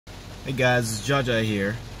Hey guys, it's Jaja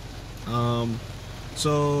here.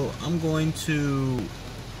 So I'm going to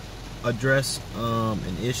address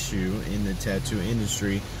an issue in the tattoo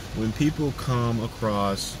industry when people come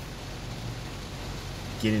across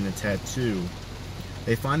getting a tattoo.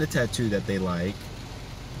 They find a tattoo that they like,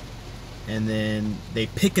 and then they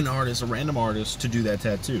pick an artist, a random artist, to do that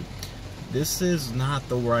tattoo. This is not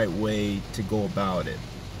the right way to go about it.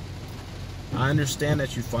 I understand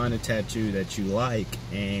that you find a tattoo that you like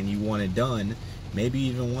and you want it done, maybe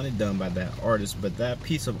you even want it done by that artist, but that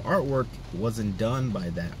piece of artwork wasn't done by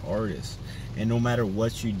that artist. And no matter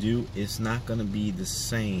what you do, it's not going to be the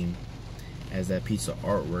same as that piece of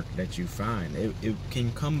artwork that you find. It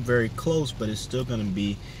can come very close, but it's still going to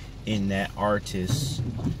be in that artist's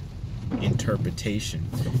interpretation.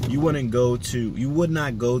 You would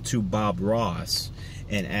not go to Bob Ross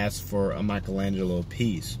and ask for a Michelangelo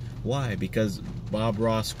piece. Why? Because Bob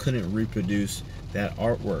Ross couldn't reproduce that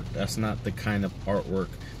artwork. That's not the kind of artwork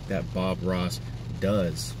that Bob Ross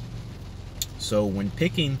does. So when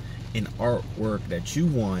picking an artwork that you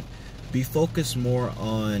want, be focused more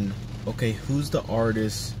on, okay, who's the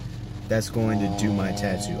artist that's going to do my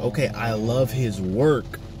tattoo? Okay, I love his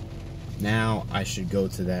work. Now I should go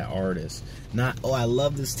to that artist. Not, oh, I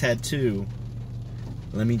love this tattoo,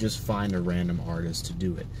 let me just find a random artist to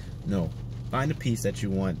do it. No, find a piece that you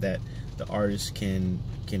want that the artist can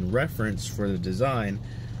reference for the design,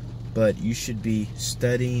 but you should be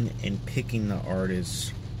studying and picking the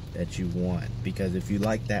artist that you want, because if you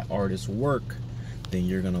like that artist's work, then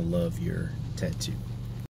you're gonna love your tattoo.